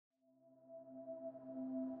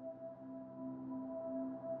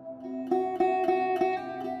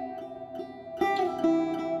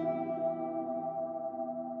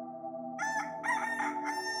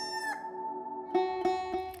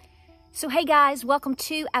So hey guys, welcome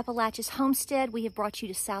to Appalachia's Homestead. We have brought you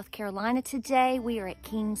to South Carolina today. We are at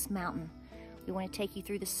Kings Mountain. We want to take you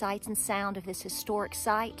through the sights and sound of this historic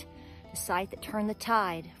site, the site that turned the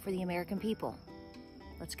tide for the American people.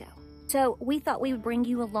 Let's go. So we thought we would bring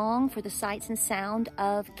you along for the sights and sound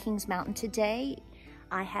of Kings Mountain today.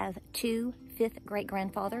 I have two fifth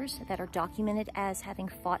great-grandfathers that are documented as having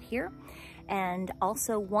fought here. And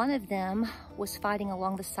also one of them was fighting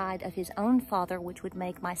along the side of his own father, which would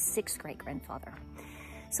make my sixth great-grandfather.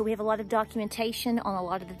 So we have a lot of documentation on a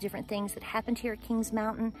lot of the different things that happened here at Kings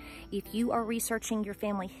Mountain. If you are researching your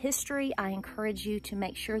family history, I encourage you to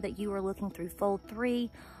make sure that you are looking through Fold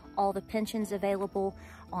 3, all the pensions available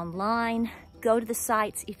online. Go to the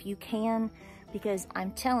sites if you can, because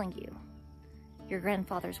I'm telling you, your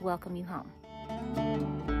grandfathers welcome you home.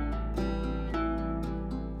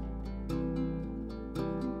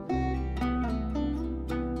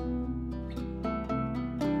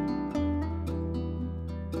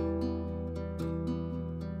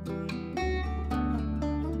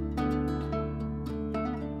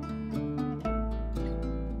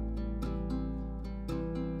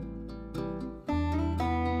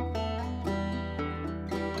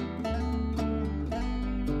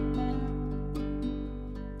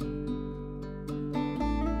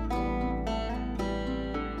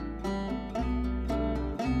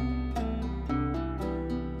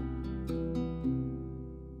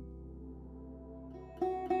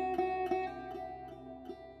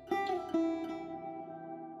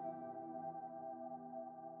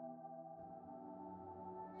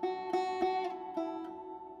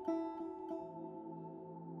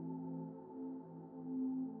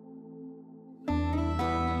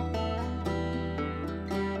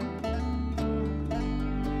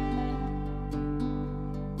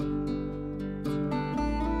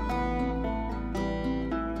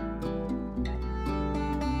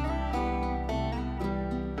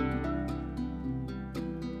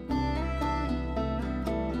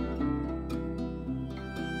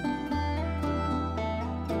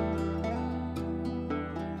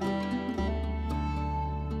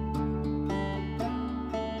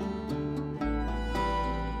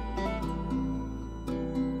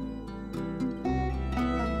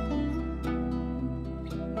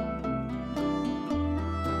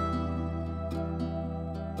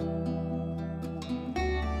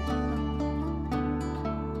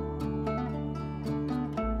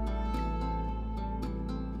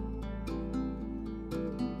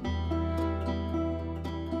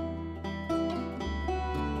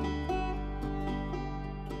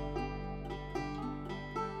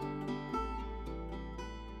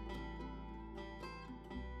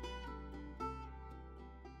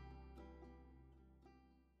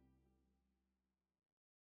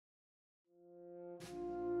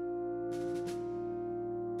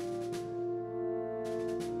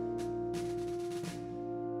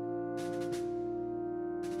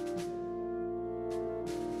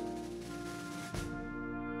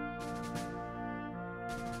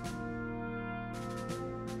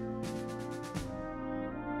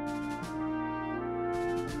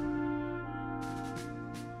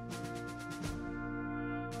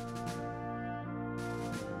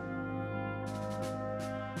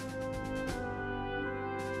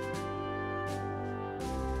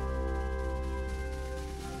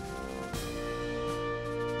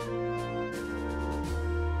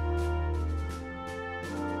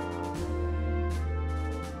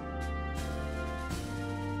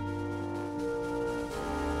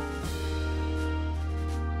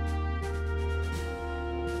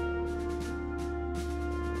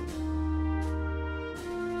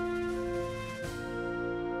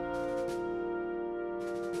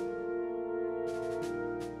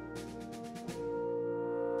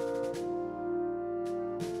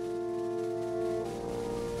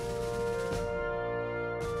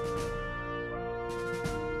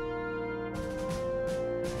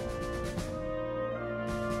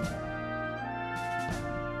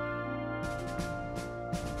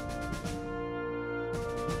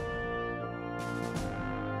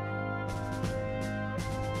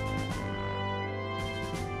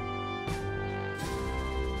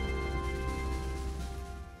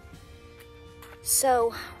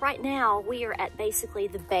 So right now we are at basically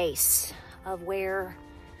the base of where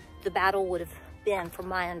the battle would have been, from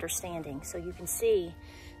my understanding. So you can see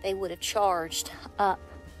they would have charged up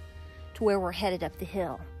to where we're headed up the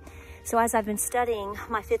hill. So as I've been studying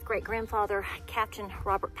my fifth great-grandfather, Captain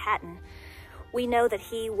Robert Patton, we know that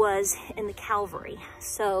he was in the cavalry.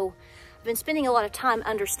 So I've been spending a lot of time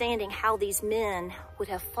understanding how these men would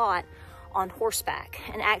have fought on horseback.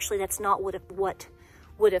 And actually that's not what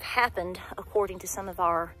would have happened according to some of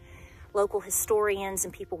our local historians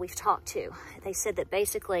and people we've talked to. They said that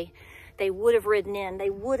basically they would have ridden in, they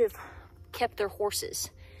would have kept their horses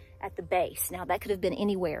at the base. Now that could have been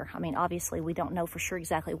anywhere. I mean, obviously we don't know for sure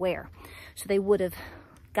exactly where. So they would have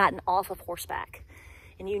gotten off of horseback.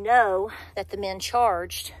 And you know that the men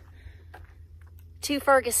charged to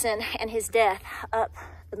Ferguson and his death up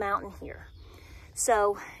the mountain here.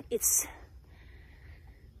 So it's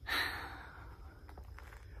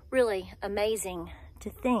really amazing to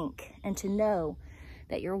think and to know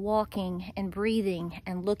that you're walking and breathing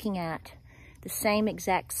and looking at the same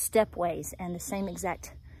exact stepways and the same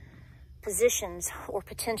exact positions or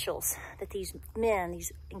potentials that these men,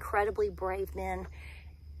 these incredibly brave men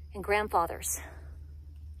and grandfathers,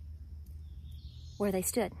 where they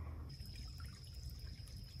stood.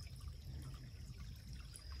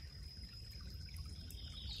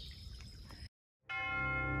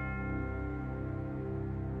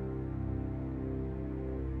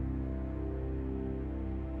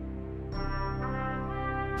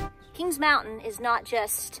 Kings Mountain is not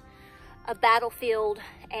just a battlefield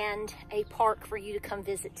and a park for you to come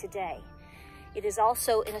visit today. It is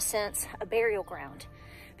also, in a sense, a burial ground,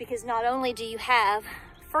 because not only do you have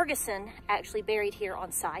Ferguson actually buried here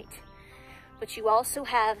on site, but you also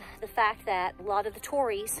have the fact that a lot of the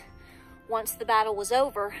Tories, once the battle was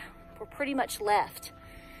over, were pretty much left.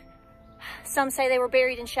 Some say they were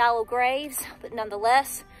buried in shallow graves, but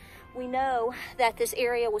nonetheless, we know that this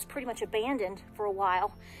area was pretty much abandoned for a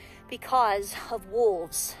while because of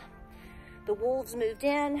wolves. The wolves moved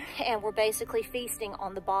in and were basically feasting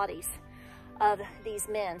on the bodies of these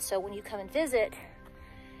men. So when you come and visit,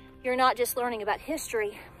 you're not just learning about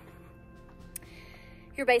history,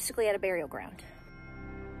 you're basically at a burial ground.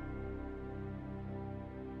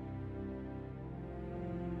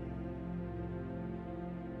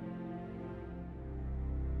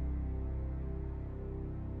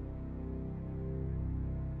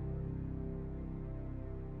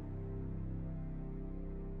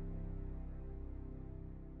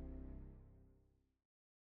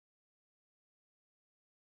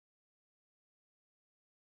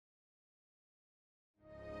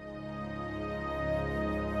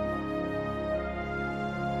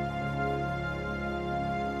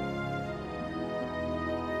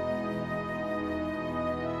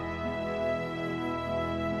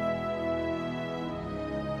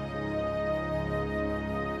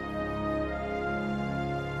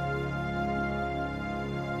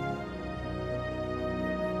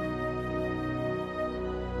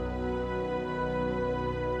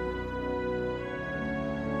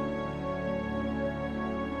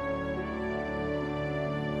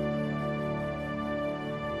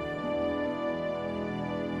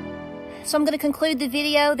 So I'm going to conclude the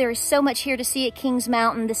video. There is so much here to see at Kings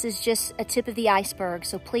Mountain. This is just a tip of the iceberg.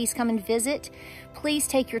 So please come and visit. Please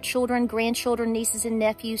take your children, grandchildren, nieces, and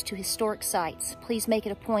nephews to historic sites. Please make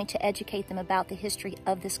it a point to educate them about the history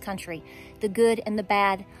of this country, the good and the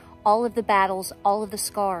bad, all of the battles, all of the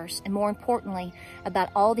scars, and more importantly,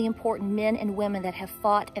 about all the important men and women that have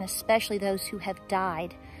fought, and especially those who have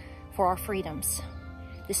died for our freedoms.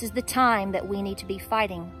 This is the time that we need to be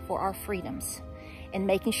fighting for our freedoms. And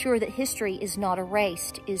making sure that history is not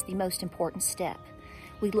erased is the most important step.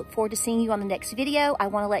 We look forward to seeing you on the next video. I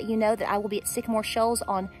want to let you know that I will be at Sycamore Shoals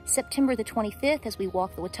on September the 25th as we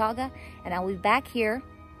walk the Watauga, and I will be back here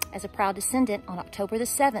as a proud descendant on October the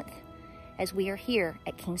 7th as we are here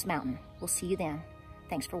at Kings Mountain. We'll see you then.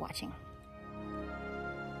 Thanks for watching.